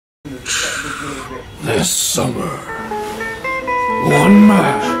This summer, one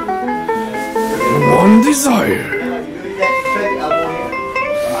man, one desire.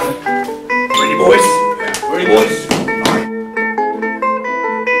 Ready, boys? Ready, boys?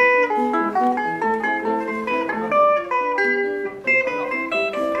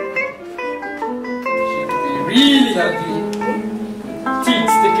 Really ugly. Teeth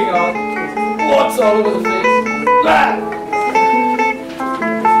sticking out. Warts all over the face. Blah.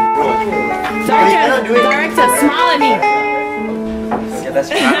 Director, smile at me. Yeah, that's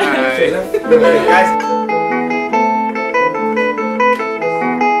right. Guys.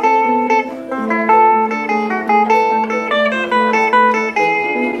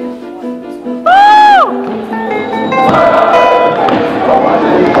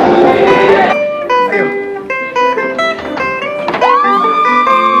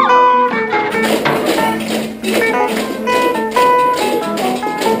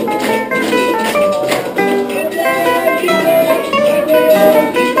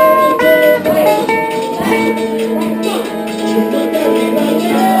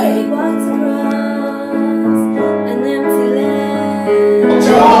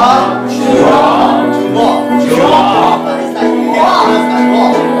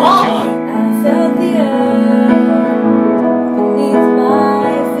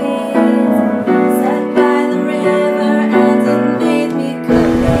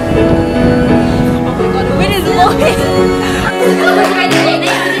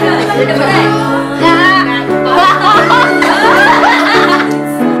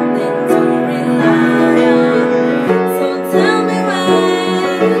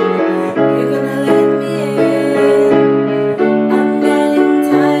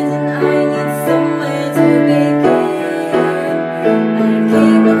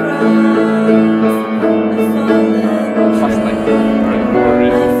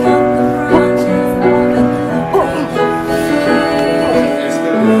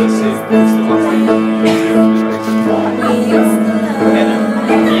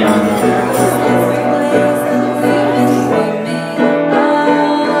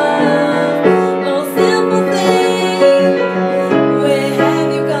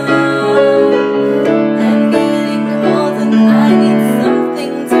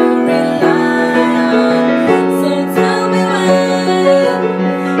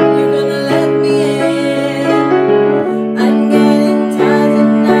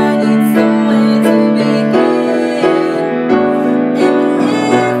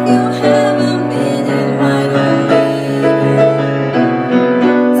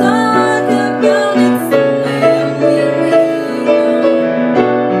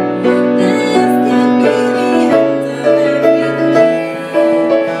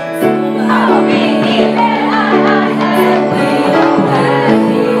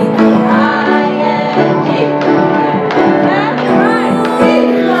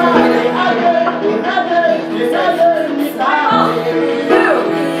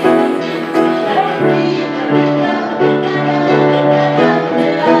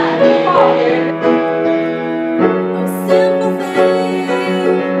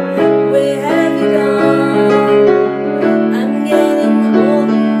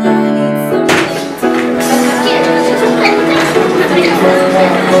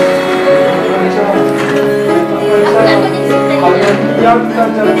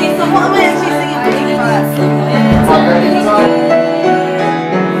 Okay, so what am I actually singing first?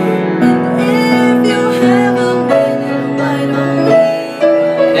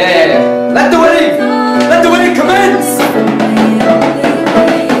 Yeah. Let the wedding commence!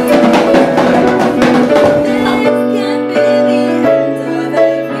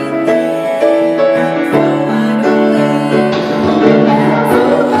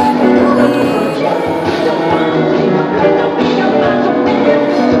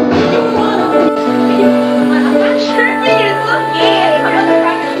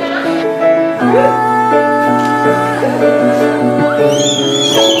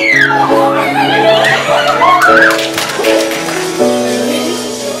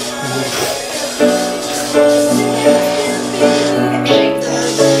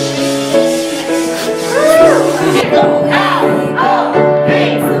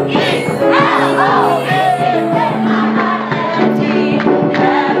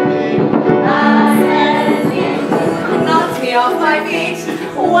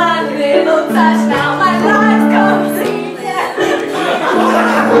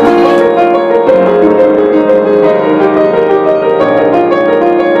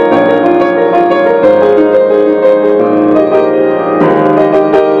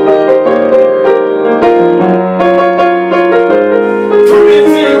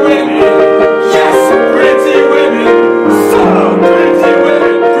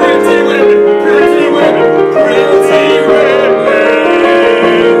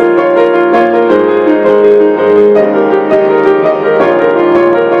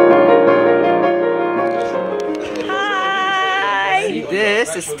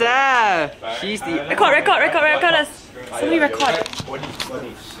 sister. She's the. Record us. Somebody record.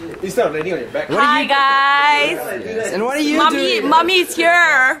 Instead of landing on your back. Hi guys. Yes. And what are you doing? Mommy's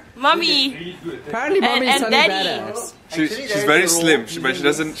here. Mommy. Apparently, mommy is and suddenly daddy. badass. She's very slim, but she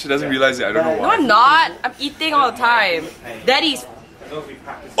doesn't realize it. I don't know No, why. I'm not. I'm eating all the time. Daddy's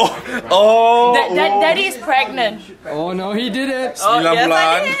Daddy's pregnant. Oh no, he did it. Oh, 9 yes, bulan.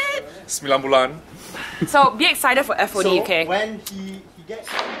 I did. 9 bulan. So be excited for FOD, okay? When he gets...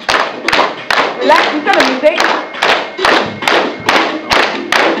 Relax, listen to music.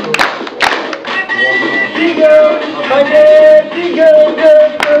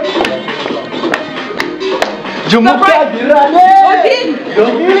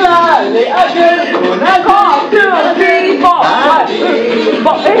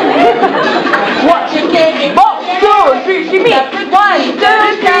 What you getting? 1, 2, 3, give me. 1, 2,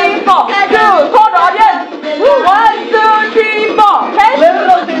 3, 4. Hold on, yes. 1, 2, 3, 4.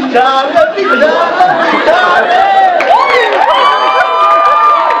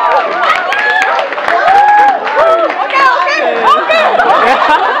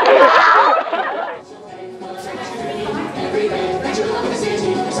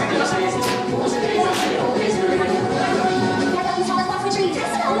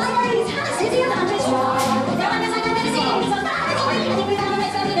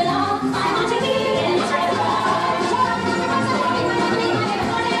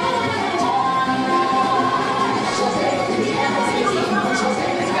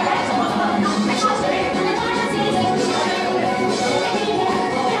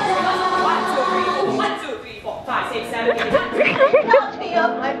 Touch me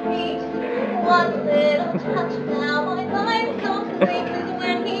up my feet, one little touch now. My mind's gone crazy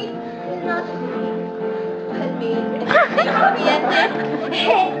when he nudged me, and then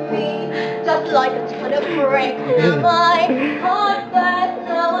hit me just like a ton of bricks. My heart